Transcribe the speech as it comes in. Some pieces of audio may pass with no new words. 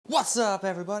What's up,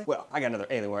 everybody? Well, I got another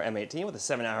Alienware M18 with a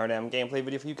 7900M gameplay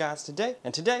video for you guys today.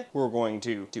 And today, we're going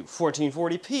to do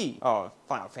 1440p of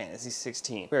Final Fantasy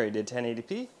XVI. We already did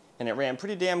 1080p, and it ran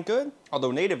pretty damn good.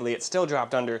 Although natively, it still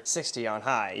dropped under 60 on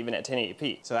high, even at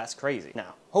 1080p. So that's crazy.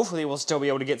 Now, hopefully we'll still be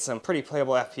able to get some pretty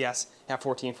playable FPS at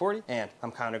 1440. And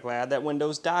I'm kind of glad that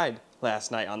Windows died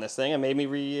last night on this thing and made me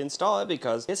reinstall it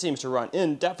because it seems to run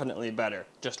indefinitely better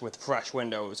just with fresh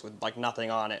Windows with like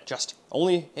nothing on it. Just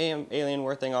only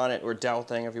Alienware thing on it, or Dell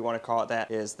thing if you want to call it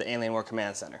that, is the Alienware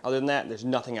Command Center. Other than that, there's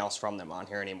nothing else from them on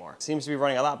here anymore. It seems to be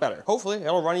running a lot better. Hopefully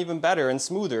it'll run even better and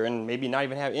smoother and maybe not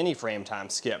even have any frame time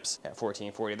skips at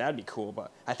 1440. That'd be cool,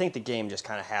 but I think the game just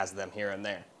kind of has them here and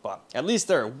there. But at least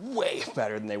they're way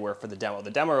better than they were for the demo.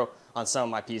 The demo on some of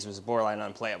my pieces was borderline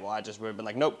unplayable. I just would have been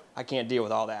like, nope, I can't deal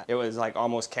with all that. It was like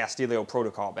almost Castillo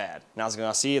Protocol bad. And I was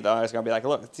gonna see it, I was gonna be like,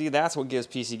 look, see, that's what gives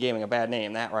PC gaming a bad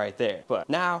name, that right there. But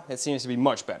now it seems to be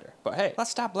much better. But hey, let's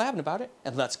stop blabbing about it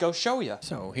and let's go show you.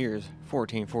 So here's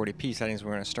 1440p settings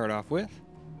we're gonna start off with.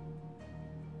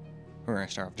 We're gonna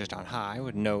start off just on high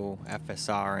with no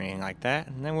FSR or anything like that.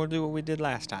 And then we'll do what we did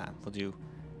last time. We'll do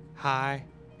high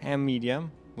and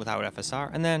medium without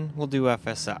FSR, and then we'll do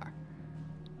FSR.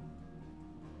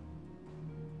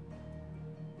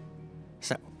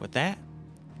 So, with that,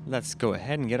 let's go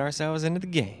ahead and get ourselves into the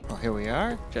game. Well, here we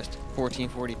are, just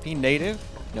 1440p native,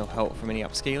 no help from any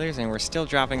upscalers, and we're still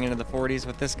dropping into the 40s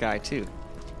with this guy too.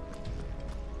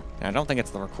 And I don't think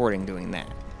it's the recording doing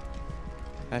that.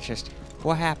 That's just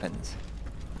what happens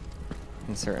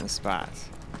in certain spots.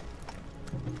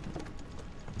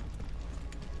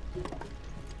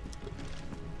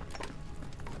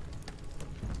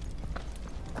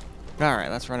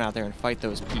 Alright, let's run out there and fight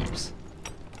those peeps.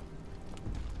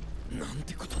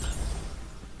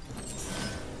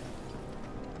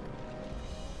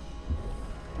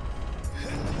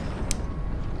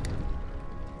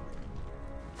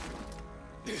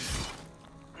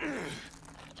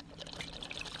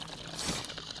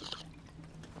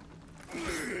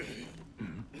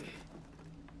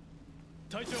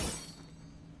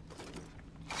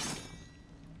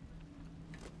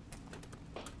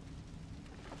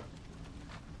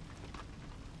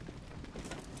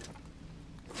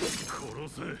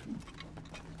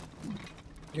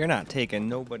 You're not taking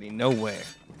nobody nowhere.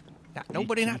 Not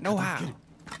nobody, not no how.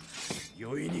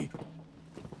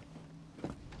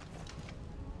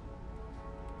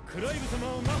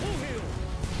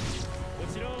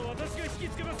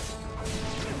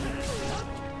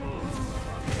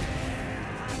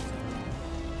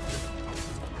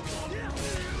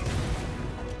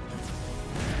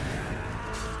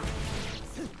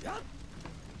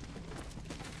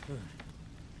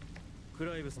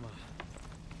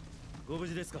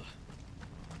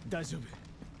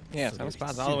 Yeah, some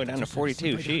spots all the way down to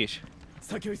 42, sheesh.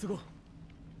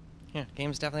 Yeah,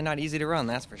 game's definitely not easy to run,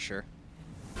 that's for sure.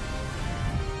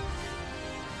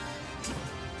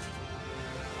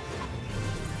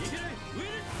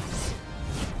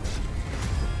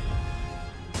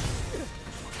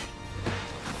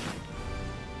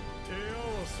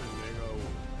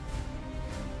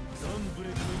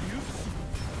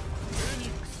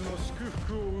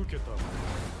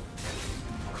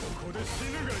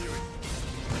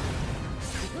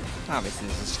 Obviously,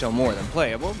 this is still more than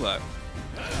playable, but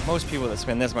most people that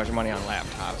spend this much money on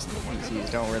laptops and PCs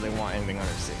don't really want anything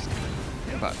under 60.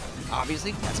 But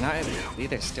obviously, that's not everybody.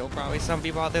 There's still probably some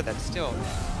people out there that still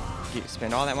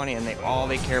spend all that money and all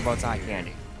they care about is eye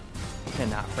candy and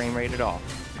not frame rate at all.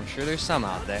 I'm sure there's some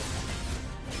out there.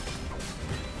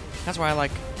 That's why I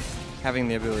like having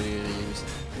the ability to use,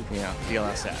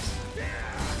 DLSS.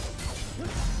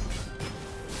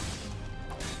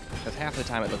 Because half the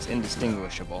time it looks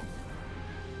indistinguishable.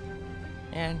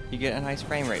 And you get a nice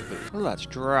frame rate boost. Let's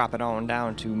drop it on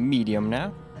down to medium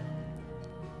now.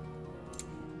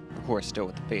 Of course, still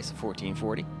with the pace of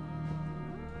 1440.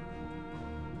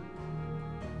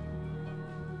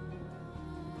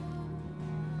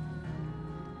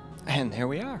 And there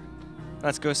we are.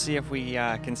 Let's go see if we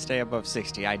can stay above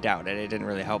 60. I doubt it. It didn't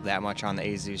really help that much on the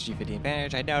Asus G50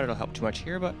 Advantage. I doubt it'll help too much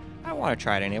here, but I want to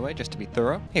try it anyway, just to be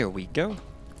thorough. Here we go.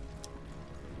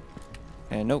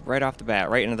 And nope, right off the bat,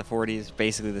 right into the 40s,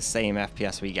 basically the same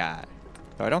FPS we got.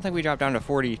 So I don't think we dropped down to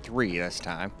 43 this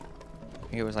time. I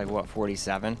think it was like, what,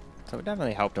 47? So it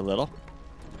definitely helped a little.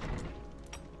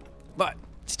 But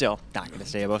still, not going to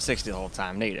stay above 60 the whole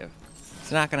time, native.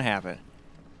 It's not going to happen.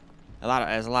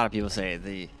 As a lot of people say,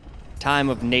 the time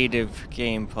of native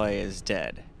gameplay is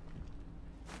dead.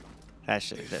 I'm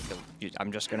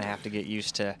just going to have to get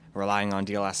used to relying on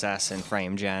DLSS and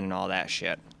frame gen and all that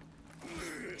shit.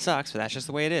 Sucks, but that's just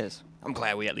the way it is. I'm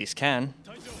glad we at least can.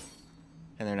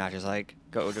 And they're not just like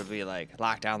go to be like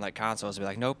lock down like consoles and be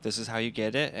like, nope, this is how you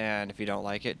get it, and if you don't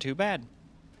like it, too bad.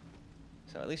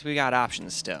 So at least we got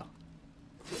options still.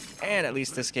 And at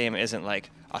least this game isn't like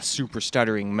a super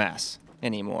stuttering mess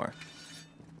anymore.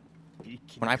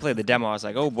 When I played the demo, I was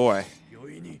like, oh boy,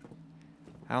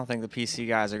 I don't think the PC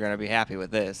guys are going to be happy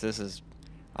with this. This is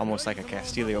almost like a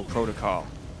Castillo Protocol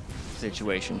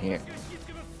situation here.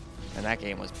 And that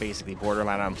game was basically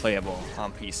borderline unplayable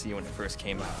on PC when it first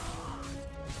came out.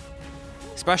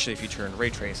 Especially if you turned ray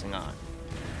tracing on.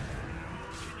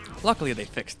 Luckily they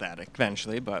fixed that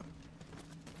eventually, but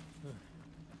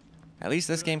at least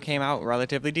this game came out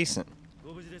relatively decent.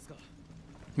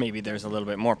 Maybe there's a little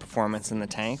bit more performance in the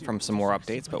tank from some more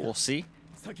updates, but we'll see.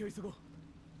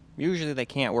 Usually they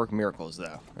can't work miracles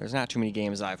though. There's not too many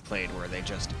games I've played where they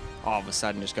just all of a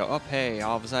sudden just go, oh hey,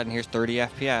 all of a sudden here's 30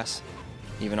 FPS.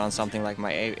 Even on something like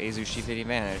my Asus G50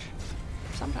 Advantage.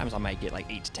 Sometimes I might get like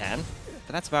 8 to 10,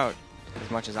 but that's about as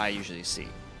much as I usually see.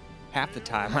 Half the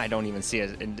time I don't even see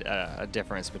a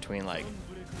difference between like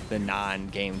the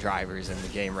non-game drivers and the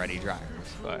game-ready drivers,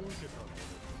 but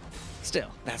still,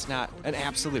 that's not an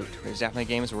absolute. There's definitely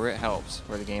games where it helps,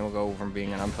 where the game will go from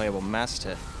being an unplayable mess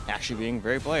to actually being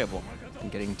very playable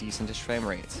and getting decent-ish frame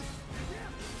rates.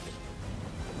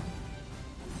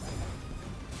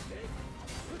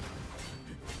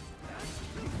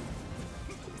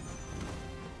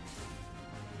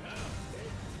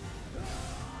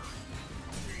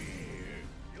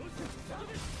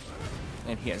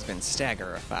 And he has been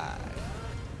staggerified.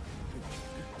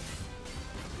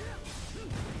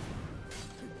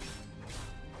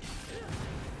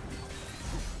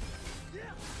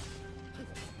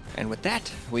 And with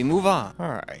that, we move on.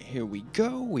 Alright, here we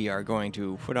go. We are going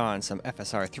to put on some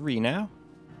FSR 3 now.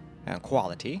 And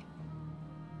quality.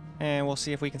 And we'll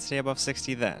see if we can stay above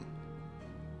 60 then.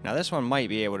 Now this one might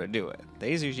be able to do it. The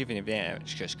Asus G50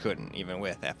 Advantage just couldn't, even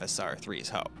with FSR 3's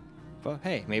help. But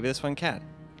hey, maybe this one can.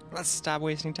 Let's stop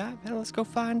wasting time and let's go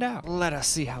find out. Let us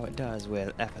see how it does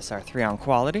with FSR 3 on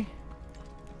quality.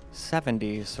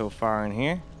 70 so far in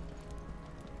here.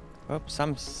 Oops,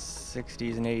 some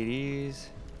 60s and 80s.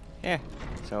 Yeah,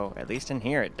 so at least in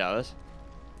here it does.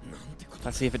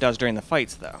 Let's see if it does during the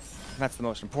fights though. That's the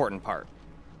most important part.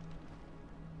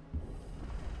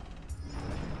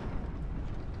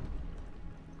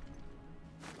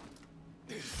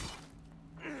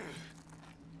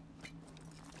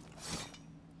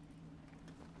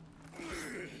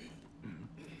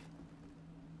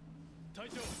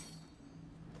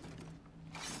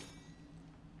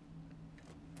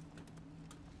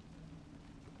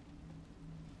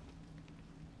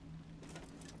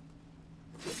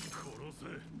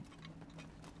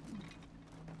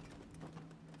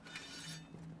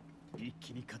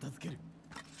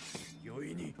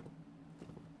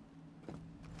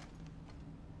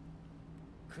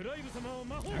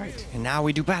 Alright, and now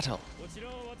we do battle.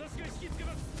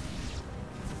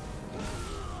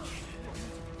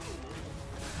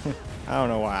 I don't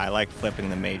know why I like flipping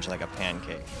the mage like a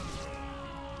pancake.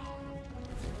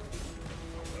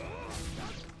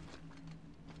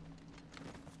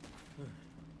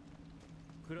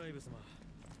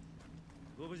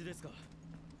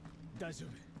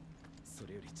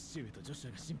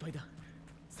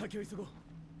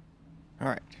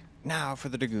 Alright, now for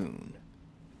the Dragoon.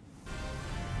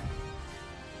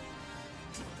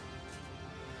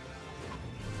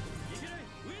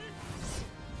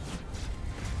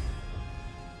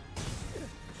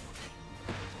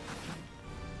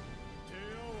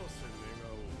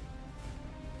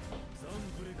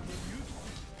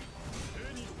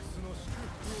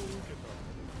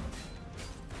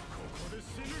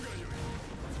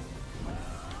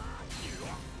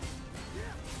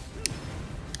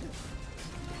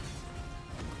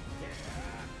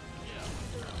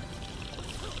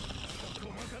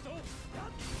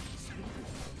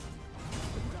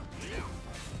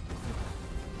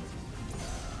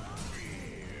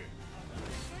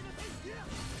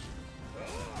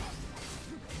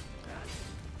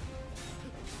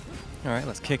 Alright,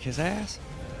 let's kick his ass,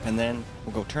 and then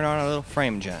we'll go turn on our little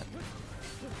frame gen.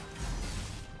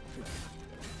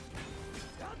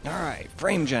 Alright,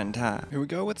 frame gen time. Here we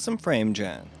go with some frame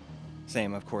gen.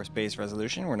 Same, of course, base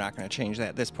resolution. We're not going to change that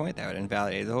at this point. That would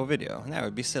invalidate the whole video, and that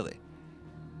would be silly.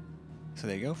 So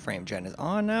there you go, frame gen is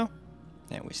on now,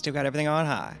 and we still got everything on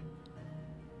high.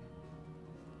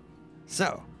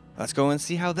 So, let's go and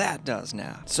see how that does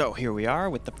now. So here we are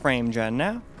with the frame gen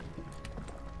now.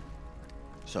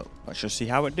 So let's just see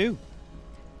how it do.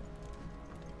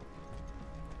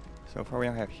 So far we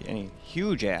don't have any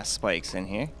huge ass spikes in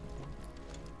here.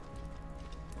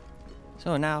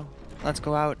 So now let's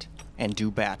go out and do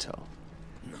battle.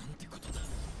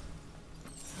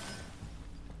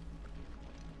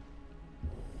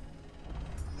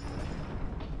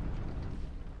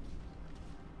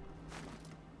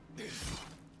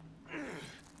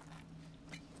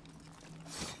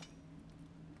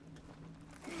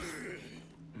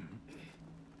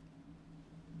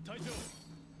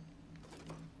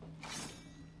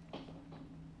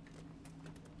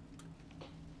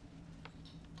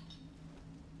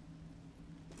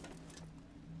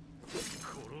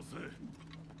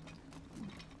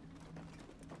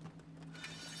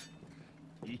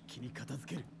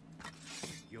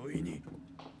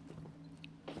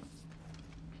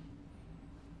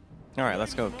 Alright,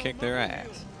 let's go kick their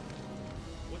ass.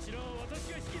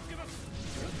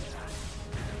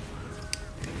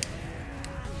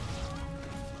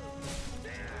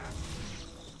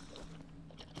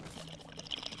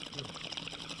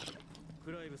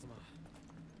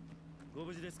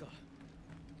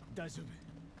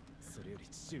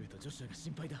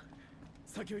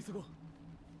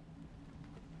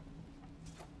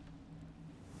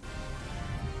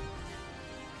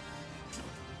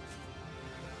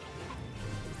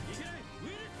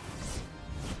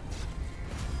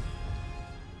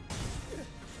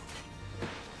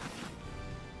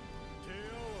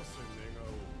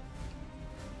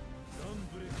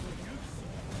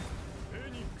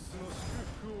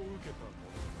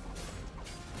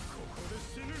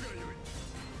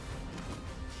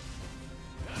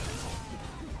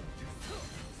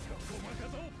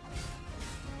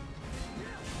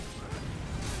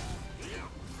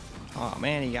 Oh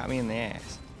man, he got me in the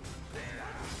ass.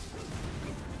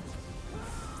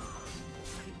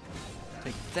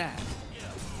 Take that.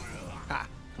 Ah,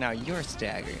 now you're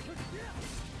staggered.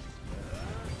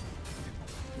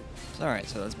 Alright,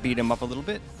 so let's beat him up a little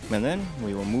bit, and then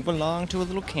we will move along to a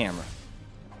little camera.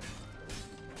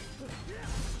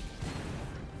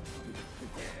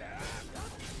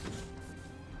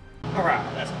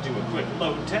 Alright, let's do a quick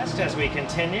load test as we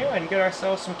continue and get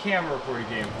ourselves some camera recorded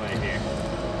gameplay here.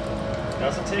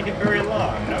 Doesn't take it very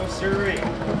long, no siree.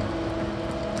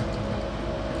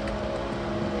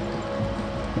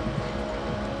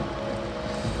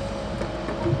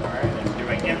 Alright, it's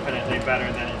doing infinitely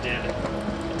better than it did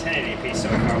 1080p so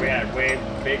far. We had way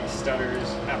big stutters,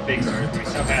 not big stutters, but we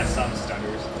still had some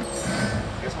stutters.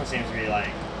 This one seems to be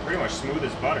like pretty much smooth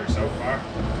as butter so far.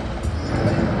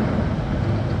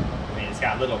 I mean, it's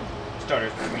got little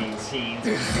stutters between scenes,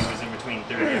 it goes in between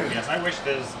 30 FPS.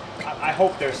 I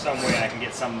hope there's some way I can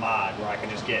get some mod where I can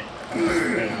just get, you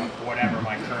know, whatever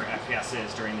my current FPS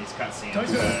is during these cutscenes.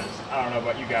 Because I don't know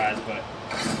about you guys, but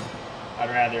I'd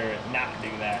rather not do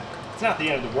that. It's not the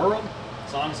end of the world,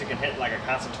 as long as it can hit like a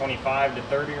constant 25 to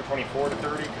 30 or 24 to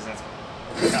 30, because that's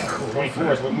kind of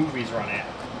 24 is what movies run at.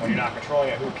 When you're not controlling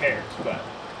it, who cares? But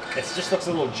it just looks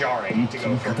a little jarring to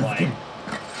go from like,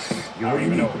 I don't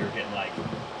even know what we were getting, like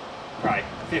probably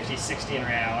 50, 60 in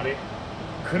reality.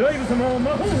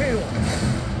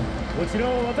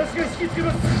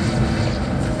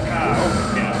 Ah,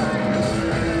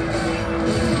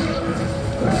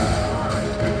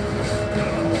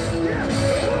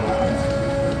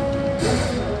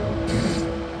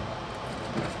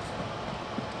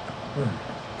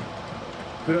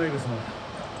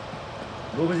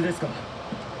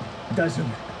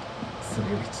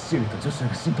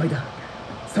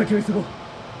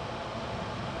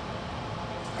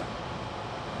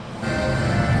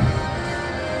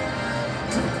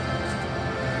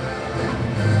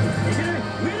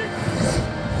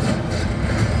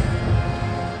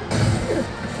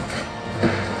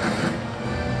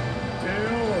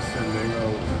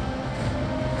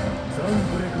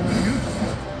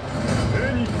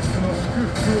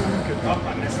 oh,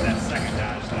 I missed that second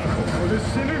dodge though.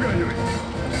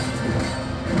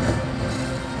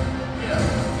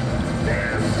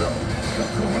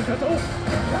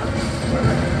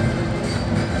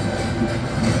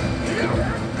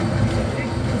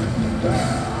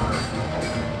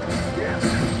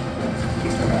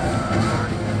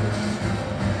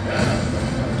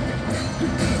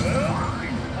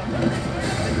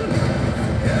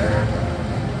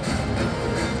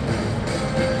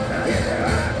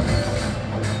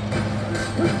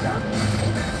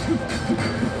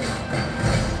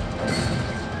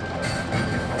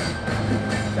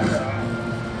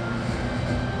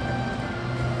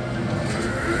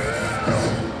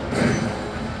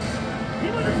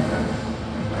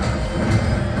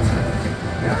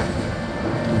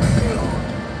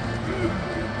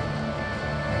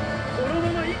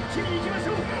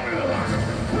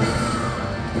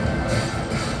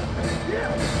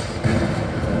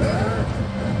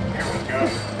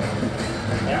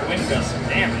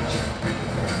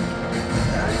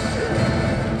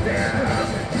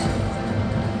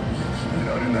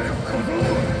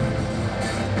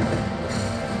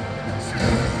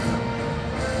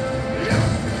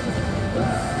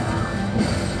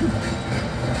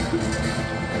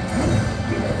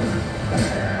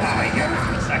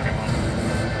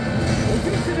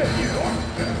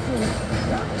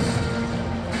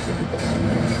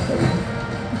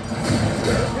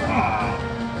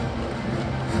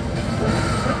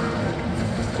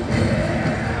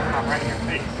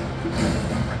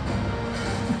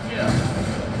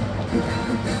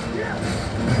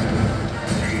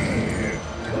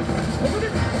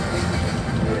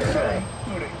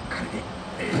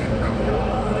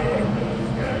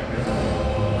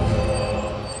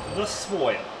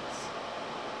 spoils.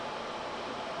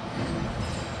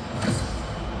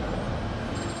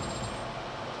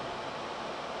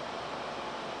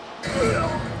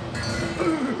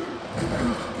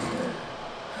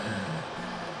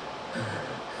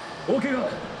 OK が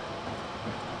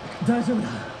大丈夫だ。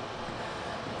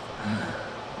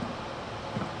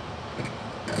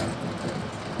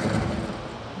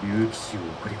竜騎士を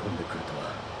送り込んでくると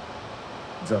は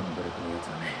ザンブレクのやつ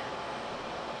だね。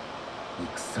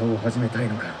戦を始めたい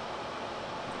のか。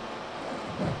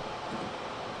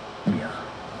いや、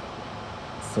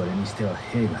それにしては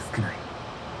兵が少ない。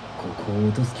ここを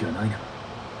落とす気はないな。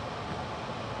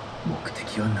目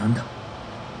的は何だ。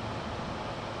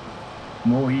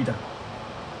もういいだろう。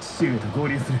父上と合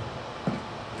流する。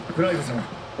フライブ様、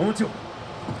お待ちを。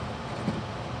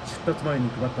出発前に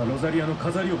配ったロザリアの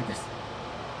飾り帯です。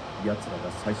奴らが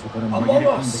最初から紛れ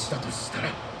込んできたとしたら、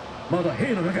まだ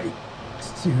兵の中に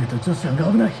父上とジョシュア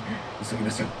が危ない。急ぎま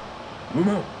しょう。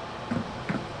馬を。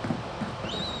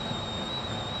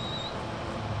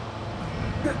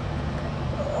耳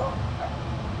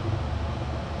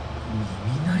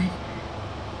鳴り。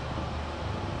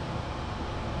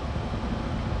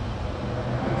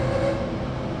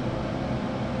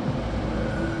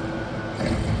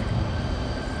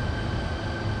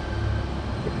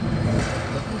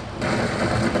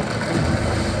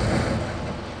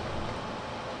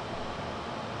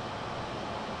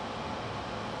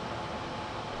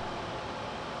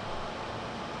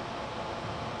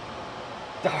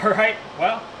Alright,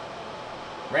 well,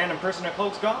 random person at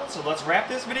cloak's gone, so let's wrap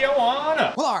this video on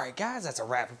up. Well, alright guys, that's a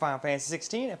wrap for Final Fantasy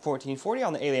XVI at 1440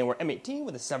 on the Alienware M18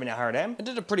 with a 7900M. It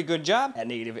did a pretty good job. At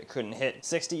native, it couldn't hit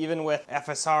 60, even with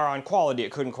FSR on quality,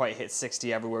 it couldn't quite hit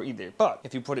 60 everywhere either. But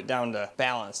if you put it down to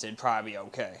balanced, it'd probably be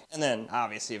okay. And then,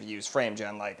 obviously, if you use frame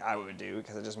gen like I would do,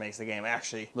 because it just makes the game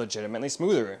actually legitimately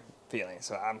smoother feeling.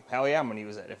 So hell yeah, I'm gonna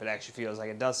use it if it actually feels like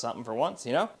it does something for once,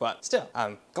 you know? But still,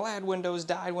 I'm glad Windows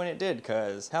died when it did,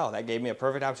 because hell, that gave me a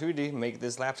perfect opportunity to make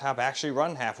this laptop actually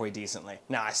run halfway decently.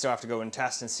 Now, I still have to go and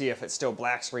test and see if it still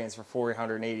black screens for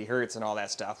 480 hertz and all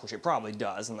that stuff, which it probably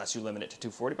does, unless you limit it to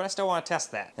 240, but I still want to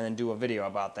test that and then do a video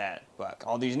about that. But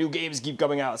all these new games keep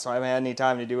coming out, so I haven't had any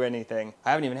time to do anything.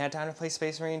 I haven't even had time to play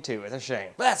Space Marine 2, it's a shame.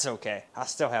 But that's okay, I'll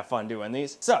still have fun doing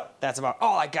these. So, that's about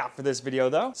all I got for this video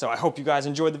though. So I hope you guys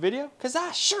enjoyed the video, because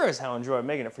I sure as hell enjoyed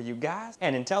making it for you guys.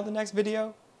 And until the next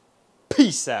video,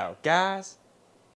 peace out, guys.